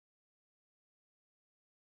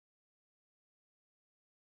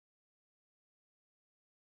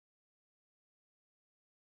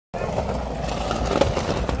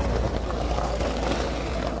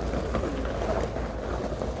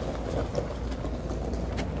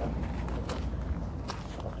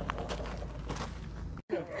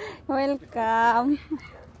Welcome.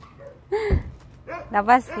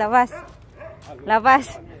 Labas, labas.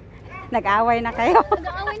 Labas. Nag-away na kayo.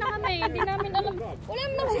 Nag-away na kami. Hindi namin alam. Wala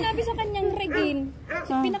naman sinabi sa kanyang Regine.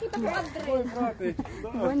 Pinakita ko address.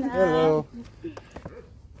 Hello.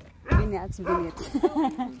 Binit, binit.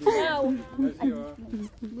 Wow.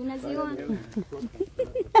 Bunasyon.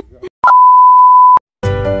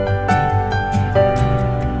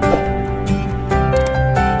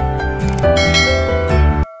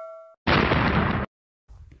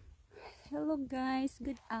 Hello guys,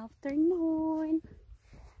 good afternoon.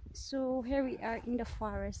 So here we are in the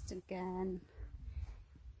forest again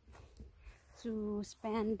to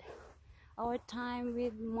spend our time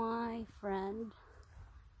with my friend.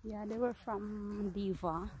 Yeah, they were from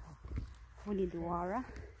Deva Hunedoara,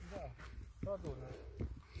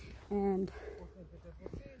 and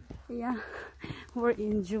yeah, we're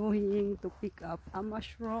enjoying to pick up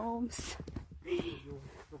mushrooms.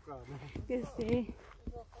 Kasi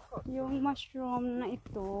yung mushroom na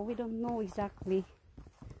ito, we don't know exactly.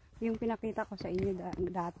 Yung pinakita ko sa inyo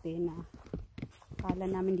dati na kala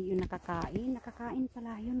namin di yun nakakain. Nakakain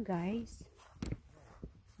pala yun guys.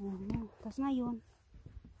 Tapos ngayon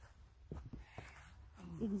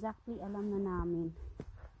exactly alam na namin.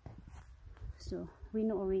 So we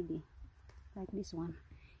know already. Like this one.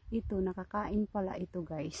 Ito nakakain pala ito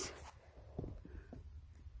guys.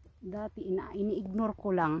 Dati ini-ignore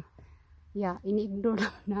ko lang. Yeah, ini-ignore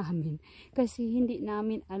lang namin. Kasi hindi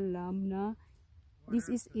namin alam na this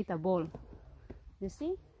is eatable. You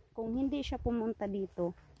see? Kung hindi siya pumunta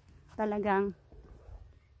dito, talagang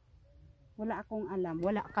wala akong alam.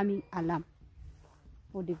 Wala kaming alam.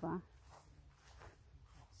 O, diba?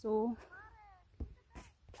 So,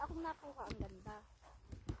 Ako nakuha ang ganda.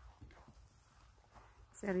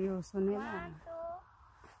 seryoso nila.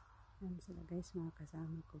 Yan sila guys, mga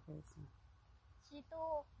kasama ko guys. Situ,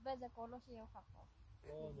 beza kolo siya kako.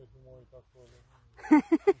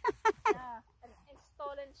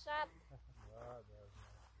 Stolen shot.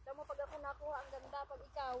 Damo pag ako nakuha ang ganda pag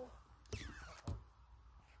ikaw.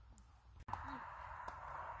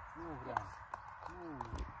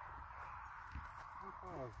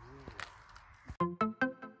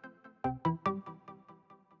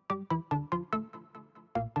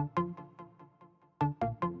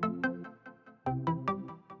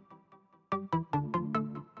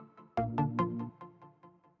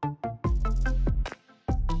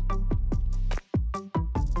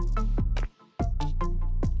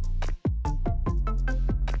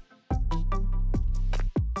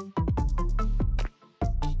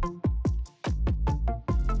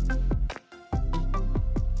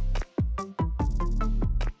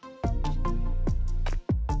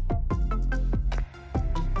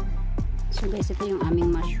 So guys, ito yung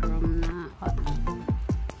aming mushroom na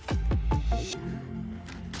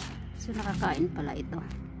so nakakain pala ito.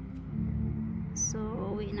 So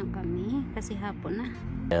uwi na kami kasi hapon na.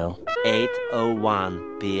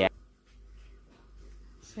 8:01 PM.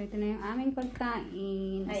 So ito na yung aming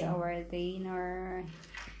pagkain. It's our dinner.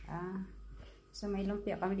 So may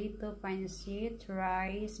lumpia kami dito, pancit,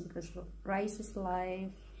 rice, because rice is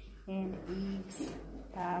life, and eggs,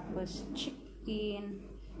 tapos chicken.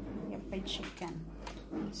 Yeah, fried chicken.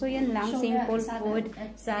 So yan lang, simple food,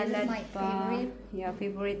 salad pa. Yeah,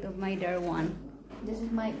 favorite of my dear one. This is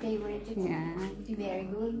my favorite. Yeah. It's very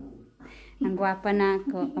good. Ang gwapa na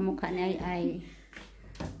ako, kamukha ni Ay.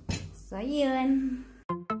 So yun.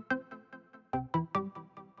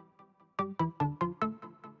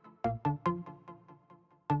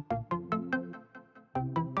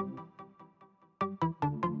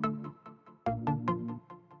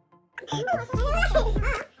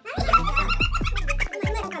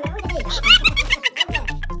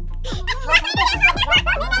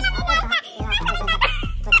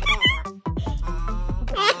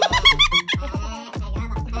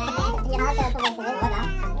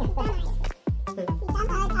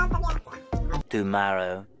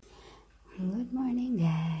 Tomorrow. Good morning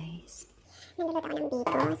guys. Nagluto ako ng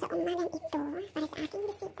biko sa umagang ito para sa aking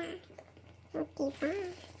bisita. Okay pa.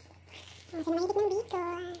 Sa mahilig ng biko.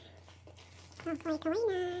 Kaway-kaway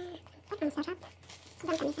na. At ang sarap.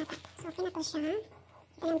 Sobrang pamisata. So okay na to siya.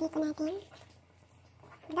 Ito yung biko natin.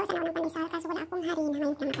 Daw sana walang pandesal kaso wala akong harina.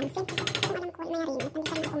 Ngayon ko lang pansin. Kung alam ko may harina.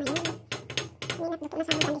 Pandesal na ako ngayon. May nagluto na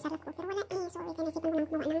sana ang pandesal ko. Pero wala eh. So okay nasipan ko lang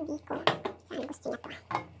kumuha ng biko. Saan gusto niya to.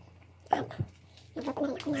 At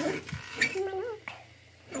nagluto na rin ako ng manok.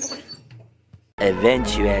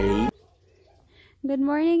 Eventually. Good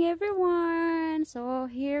morning everyone.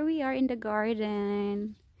 So here we are in the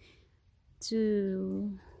garden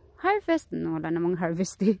to harvest. No, wala namang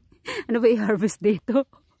harvest day. Ano ba i-harvest dito?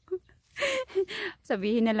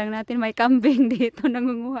 Sabihin na lang natin may kambing dito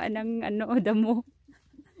nangunguha ng ano, damo.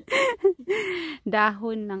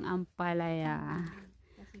 Dahon ng ampalaya.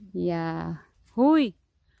 Yeah. Huy!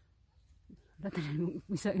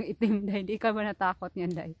 Isang itim dahil hindi ka ba natakot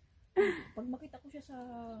niyan dahil? Pag makita ko siya sa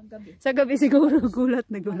gabi. Sa gabi siguro gulat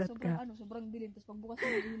na gulat sobrang, ka. Sobrang dilim. Tapos pagbukas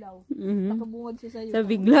ng ilaw, Mhm. nakabungad siya sa'yo. Sa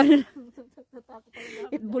bigla na. Tatakot talaga.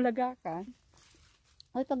 Itbulaga ka.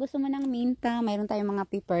 O pag gusto mo ng minta, mayroon tayong mga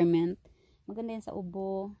peppermint. Maganda yan sa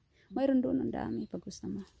ubo. Mayroon doon ang dami pag gusto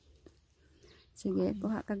mo. Sige,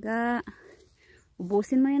 kuha ka ga.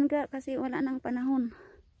 Ubusin mo yan ga kasi wala nang panahon.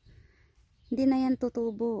 Hindi na yan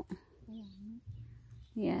tutubo.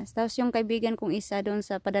 Yes. Tapos yung kaibigan kong isa doon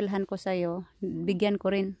sa padalhan ko sa'yo, bigyan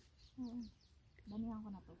ko rin. Damihan ko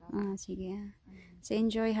na to. Sige. So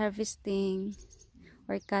enjoy harvesting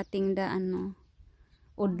or cutting the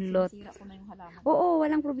udlot. Sira ko na yung halaman. Oo,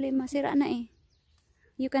 walang problema. Sira na eh.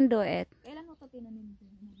 You can do it. Kailan mo ito tinanim?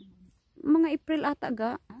 Mga April ata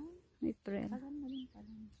ga. April. Tagan na rin.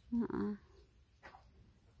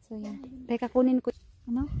 So yan. Teka, kunin ko.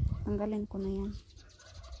 Ano? Tanggalin ko na yan.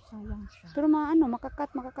 Sayang siya. Pero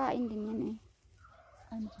makakain din yan eh.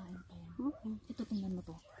 Ano kain pa yan? Okay. Ito, tingnan mo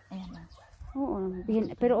to. Ayan na. Oo.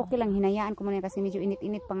 Pero okay lang, hinayaan ko muna kasi medyo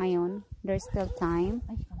init-init pa ngayon. There's still time.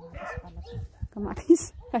 Ay, kamatis pala to. Kamatis.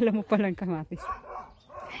 Alam mo palang kamatis.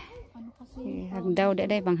 Ano kasi? Hagdaw,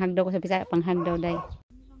 day. Panghagdaw ko sa Bisaya. Panghagdaw, day.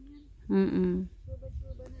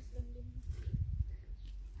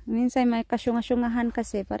 Minsan may kasyunga-syungahan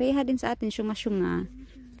kasi. Pareha din sa atin, syunga-syunga.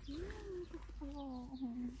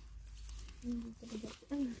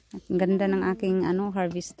 At ang ganda ng aking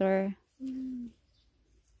harvester.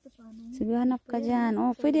 Sige, hanap ka dyan.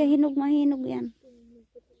 Oh, pwede mahinog yan.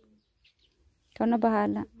 Ikaw na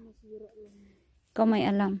bahala. Ikaw may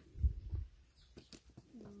alam.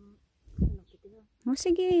 Oh,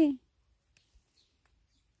 sige.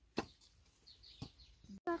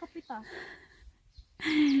 Kakapitas.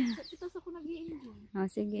 Pitas ako nag-i-enjoy. Oh,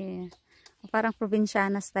 sige. Parang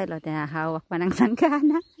probinsyana style. O, hawak pa ng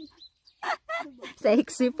sanggana.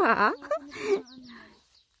 Sexy pa, ah.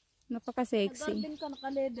 Napaka-sexy. Nag-garden ka,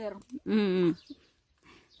 naka-leather.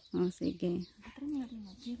 Oh, sige.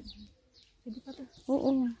 Pwede pa to.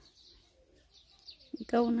 Oo.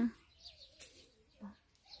 Ikaw na.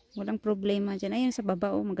 Walang problema dyan. Ayun sa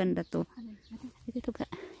baba, oh, maganda to. Ito ga.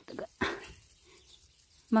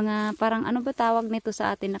 Mga parang ano ba tawag nito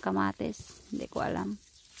sa atin na kamatis? Hindi ko alam.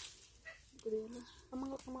 Ang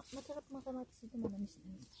masarap mga kamatis ito, manamis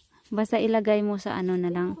na. Basta ilagay mo sa na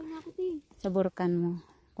lang. Sa burkan mo.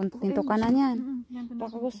 Kontento ka na yan.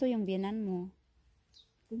 Baka gusto yung biyanan mo.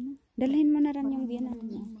 Dalhin mo na lang yung biyanan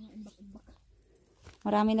mo.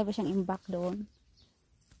 Marami na ba siyang imbak doon?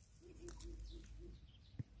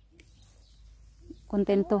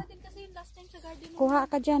 Kontento. Kuha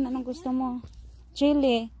ka dyan. Anong gusto mo?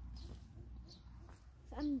 Chili.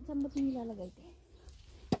 Saan mo ito nilalagay ito?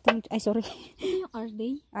 Ay, sorry. Ito yung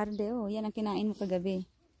arday? Arde, oh. Yan ang kinain mo kagabi.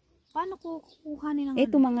 Paano ko kukuhanin ng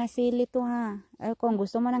Ito mga sili to ha. Ay, kung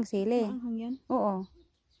gusto mo ng sili. Maanghang yan? Oo.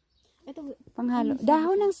 Ito, Panghalo.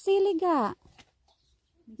 Dahon ng sili ga.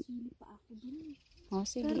 may sili pa ako dun. Oh,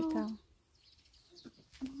 sige. Pero, ikaw.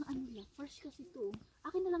 Mga ano lang, fresh kasi ito.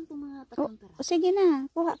 Akin na lang itong mga tatlong tara. O, sige na.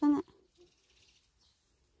 Kuha ka nga.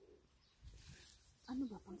 Ano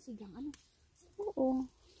ba, pang sigang ano? Oo.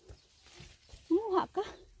 Kumuha ka.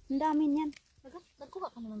 Ang dami niyan. Nagkuha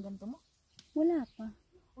ka na ng ganito mo? Wala pa.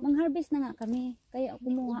 Mang-harvest na nga kami. Kaya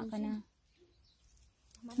kumuha ka na.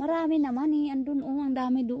 Marami naman eh. Andun ang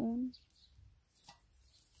dami doon.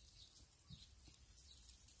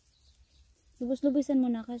 Lubos-lubusan mo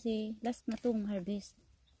na kasi last na tong harvest.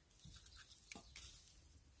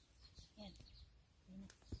 Yan.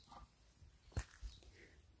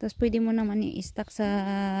 Tapos pwede mo naman i-stack sa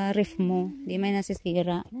ref mo. Di may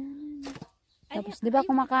nasisira. Tapos di ba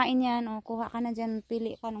kumakain yan? O, kuha ka na dyan.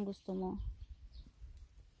 Pili ka nung gusto mo.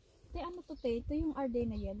 Te, ano to te? Ito yung arday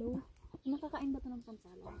na yellow. Nakakain ba ito ng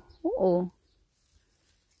pansala? Oo.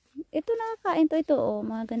 Ito nakakain to. Ito o.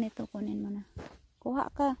 Mga ganito. Kunin mo na. Kuha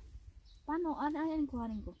ka. Paano? Ano yung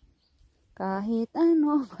kuhanin ko? Kahit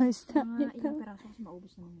ano. Basta Mga ito. ilang peraso kasi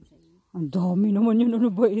maubos naman yung sa'yo. Ang dami naman yun. Ano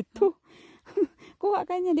ba ito? Kuha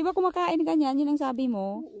ka niyan. Di ba kumakain ka niyan? Yun ang sabi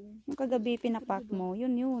mo. Oo. Yung kagabi pinapak mo.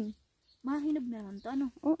 Yun. Mahinog na naman to. Ano?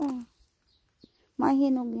 Oo.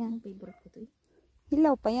 Mahinog yan. Ang favorite ko to eh.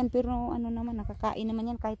 Hilaw pa yan. Pero ano naman. Nakakain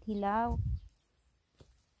naman yan kahit hilaw.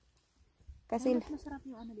 Kasi, Mas masarap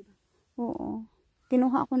yung ano, diba? oo.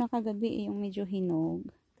 Kinuha ko na kagabi yung medyo hinog.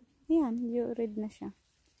 Ayan. Medyo red na siya.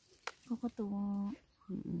 Kukutuwa.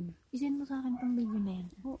 Isend mo sa akin pang video na yan.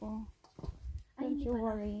 Oo. Ay, Don't you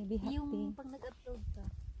worry. Be happy. Yung pag nag-upload ka,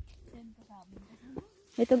 send ka sa amin.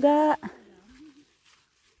 Ito ga.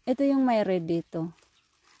 Ito yung may red dito.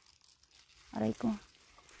 Aray ko.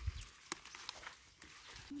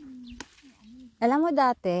 Alam mo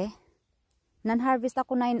dati, nan-harvest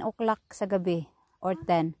ako 9 o'clock sa gabi or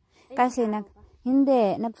 10. Kasi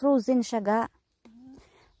hindi, nag-frozen siya ga.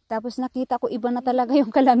 Tapos nakita ko iba na talaga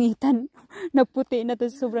yung kalangitan. Nagputi na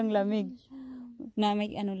to, sobrang lamig. Na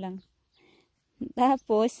may ano lang.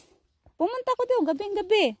 Tapos, pumunta ko doon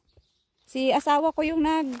gabing-gabi. Si asawa ko yung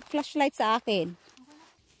nag-flashlight sa akin.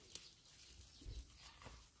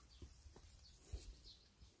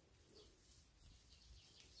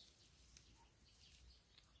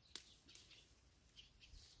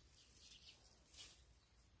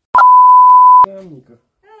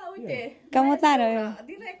 Kamu taruh.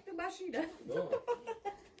 Direct to Bashida.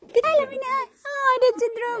 Kita lamina. Ah, ada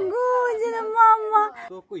cenderunggu, jangan mama.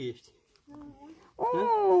 Toku есть.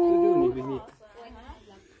 Oh.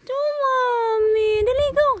 Tu mami, dali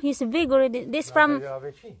go. He's big already. This from.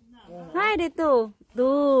 Hi, dito.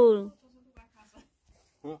 Tuh.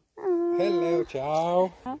 Hello,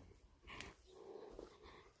 ciao.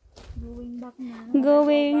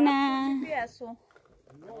 Going na. Peso.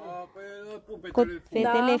 Kut pe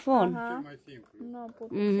telepon. No,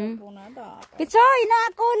 puto sa puna da. Kitsoy na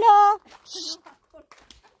ako lo.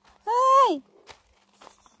 Hey.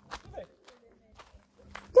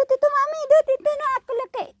 Dito mami, dito na ako lo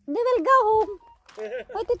kay. They will go home.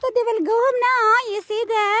 Wait, dito they will go home now. You see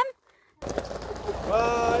them?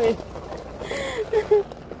 Bye.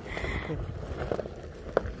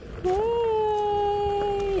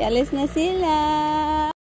 Hey, alis na sila.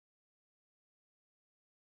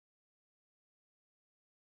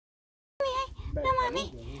 La mami,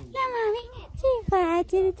 siapa?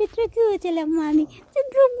 Cedrugu, la mami,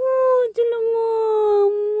 cedrugu, la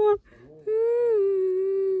mama.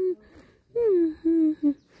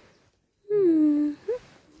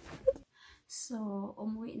 So,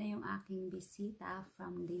 umuwi na yung aking bisita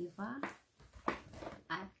from Deva.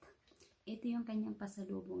 At ito yung kanyang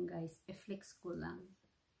pasalubong, guys. I-flex ko lang.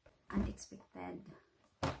 Unexpected.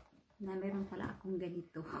 Na meron pala akong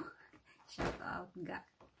ganito. Shout out, ga.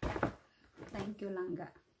 Thank you lang, ga.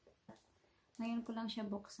 Ngayon ko lang siya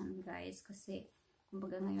buksan, guys. Kasi,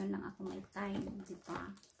 kumbaga ngayon lang ako may time.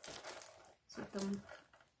 Diba? So, itong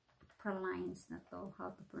pralines na to.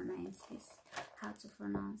 How to pronounce this? How to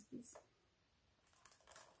pronounce this?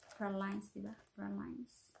 Pralines, diba?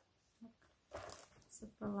 Pralines. So,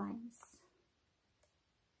 pralines.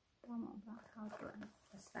 Tama ba? How to,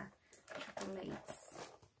 basta, chocolates.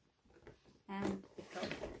 And, ito.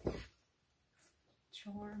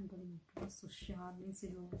 Charm, galing po. Sosyalin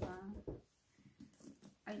si Lola.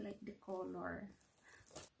 I like the color.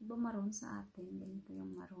 Iba maroon sa atin. Ganito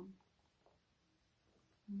yung maroon.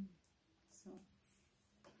 So,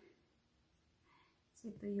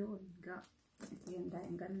 ito yun. Ito yun.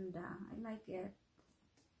 Ang ganda. I like it.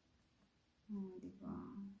 Diba?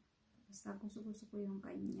 Basta gusto ko yung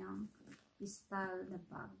kanyang style na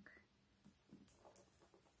bag.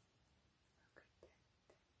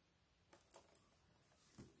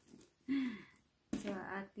 So,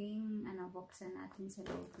 ating, buksan natin sa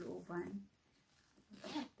loob-looban.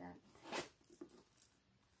 Look at that.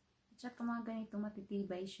 At saka mga ganito,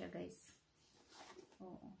 matitibay siya, guys.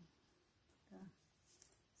 Oo. So,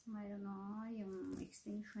 mayroon yung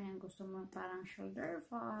extension yan. Gusto mo parang shoulder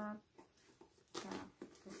flap.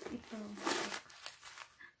 Tapos ito.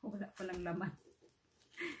 Wala palang laman.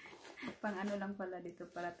 Pang ano lang pala dito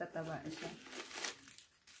para tataba siya.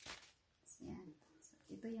 So, yan.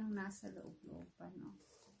 Ito yung nasa loob-looban, no?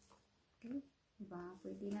 Okay? Diba?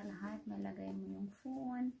 Pwede na lahat. Malagay mo yung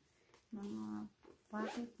phone, mga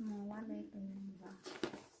pocket mo, wallet, diba?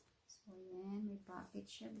 So, yan. May pocket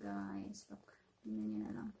siya, guys. Look. Tingnan nyo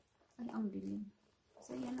na lang. Ay, ang dilim.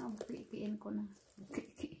 So, yan na. Kikiin ko na.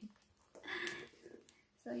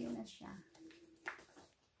 So, yun na siya.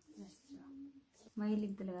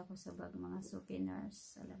 Mahilig talaga ako sa bag. Mga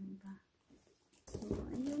souvenirs. Alam ba? So,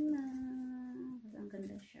 ayun na. Ang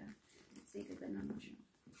ganda siya. Kasi gagana mo siya.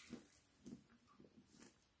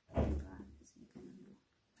 Diba? Kasi gagana mo.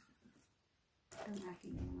 Ito ang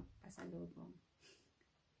aking mga pasalubong.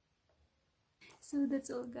 So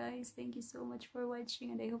that's all, guys. Thank you so much for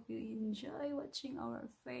watching, and I hope you enjoy watching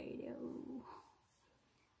our video.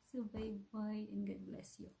 So bye bye and God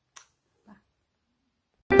bless you.